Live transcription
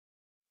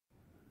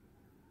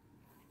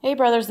Hey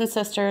brothers and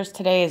sisters,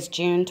 today is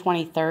June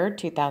 23rd,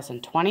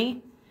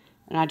 2020,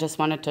 and I just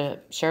wanted to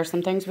share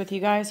some things with you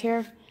guys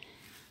here.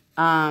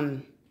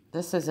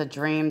 This is a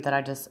dream that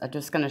I'm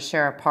just going to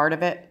share a part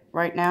of it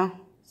right now.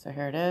 So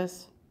here it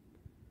is.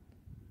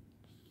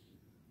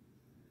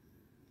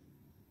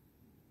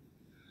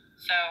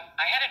 So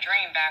I had a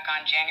dream back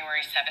on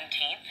January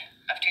 17th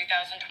of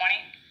 2020,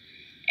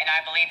 and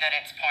I believe that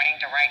it's pointing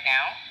to right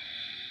now.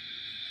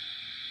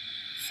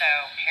 So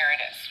here it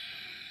is.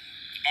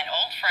 An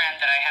old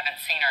friend that I haven't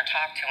seen or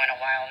talked to in a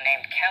while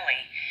named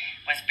Kelly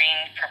was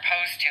being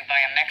proposed to by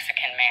a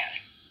Mexican man.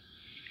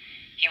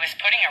 He was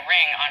putting a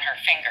ring on her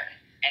finger,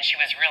 and she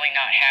was really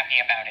not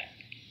happy about it.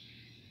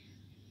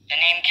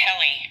 The name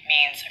Kelly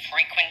means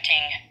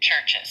frequenting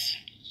churches.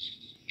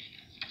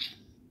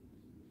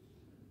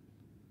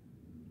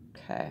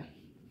 Okay.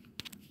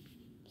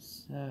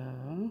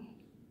 So...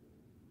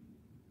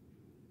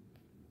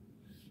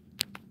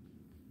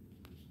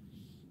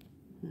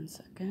 one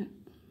second.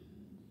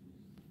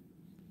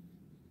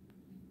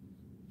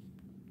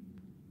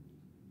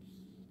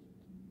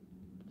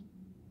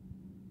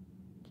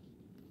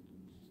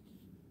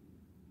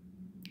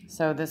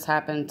 So this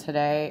happened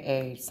today,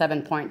 a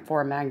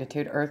 7.4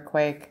 magnitude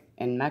earthquake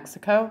in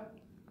Mexico.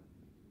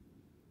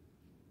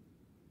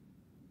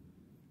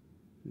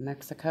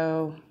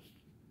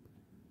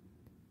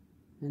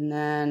 And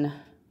then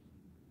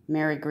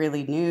Mary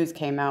Greeley News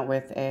came out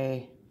with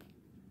a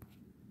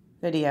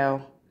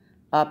video,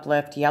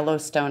 uplift,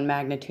 Yellowstone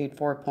magnitude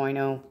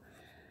 4.0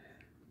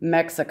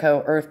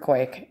 Mexico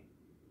earthquake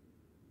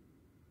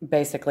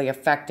basically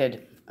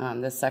affected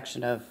this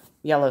section of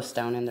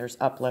Yellowstone, and there's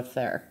uplift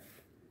there.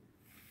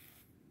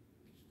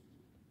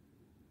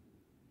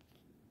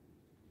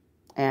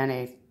 And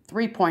a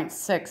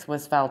 3.6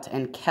 was felt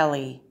in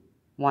Kelly,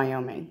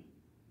 Wyoming,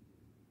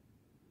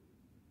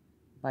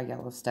 by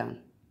Yellowstone.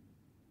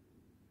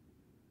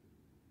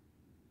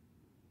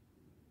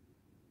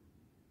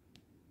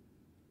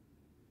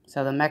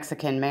 So the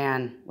Mexican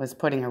man was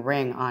putting a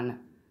ring on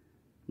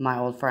my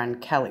old friend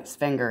Kelly's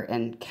finger,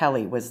 and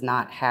Kelly was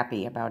not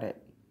happy about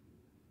it.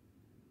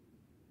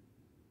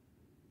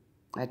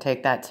 I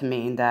take that to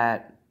mean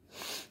that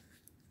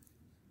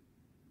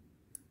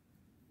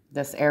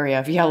this area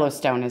of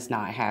Yellowstone is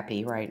not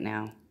happy right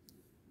now.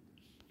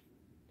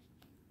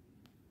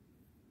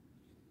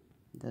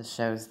 This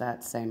shows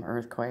that same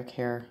earthquake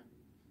here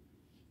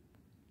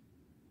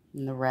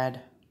in the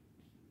red.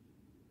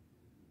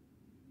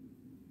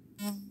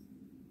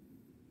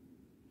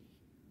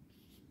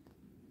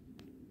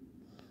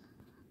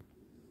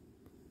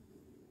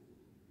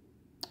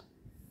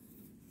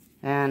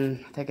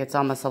 And I think it's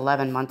almost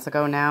 11 months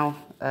ago now,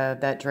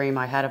 that dream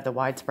I had of the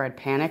widespread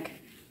panic.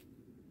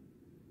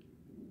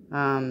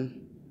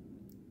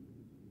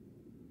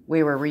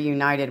 We were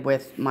reunited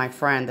with my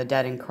friend, the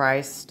dead in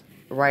Christ,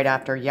 right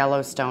after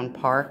Yellowstone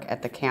Park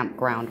at the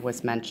campground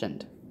was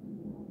mentioned.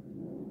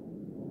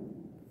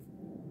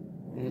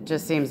 And it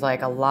just seems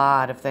like a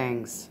lot of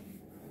things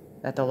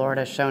that the Lord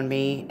has shown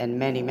me and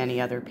many, many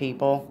other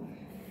people.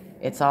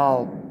 It's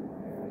all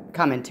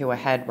coming to a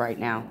head right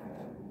now.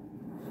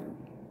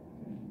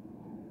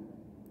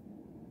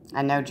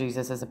 I know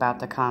Jesus is about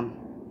to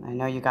come. I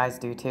know you guys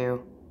do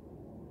too.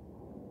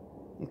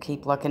 You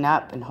keep looking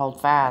up and hold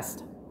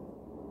fast.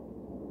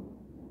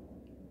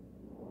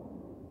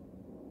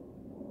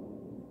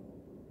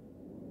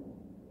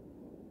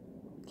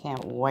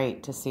 Can't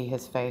wait to see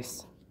his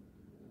face.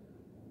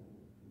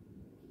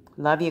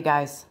 Love you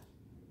guys.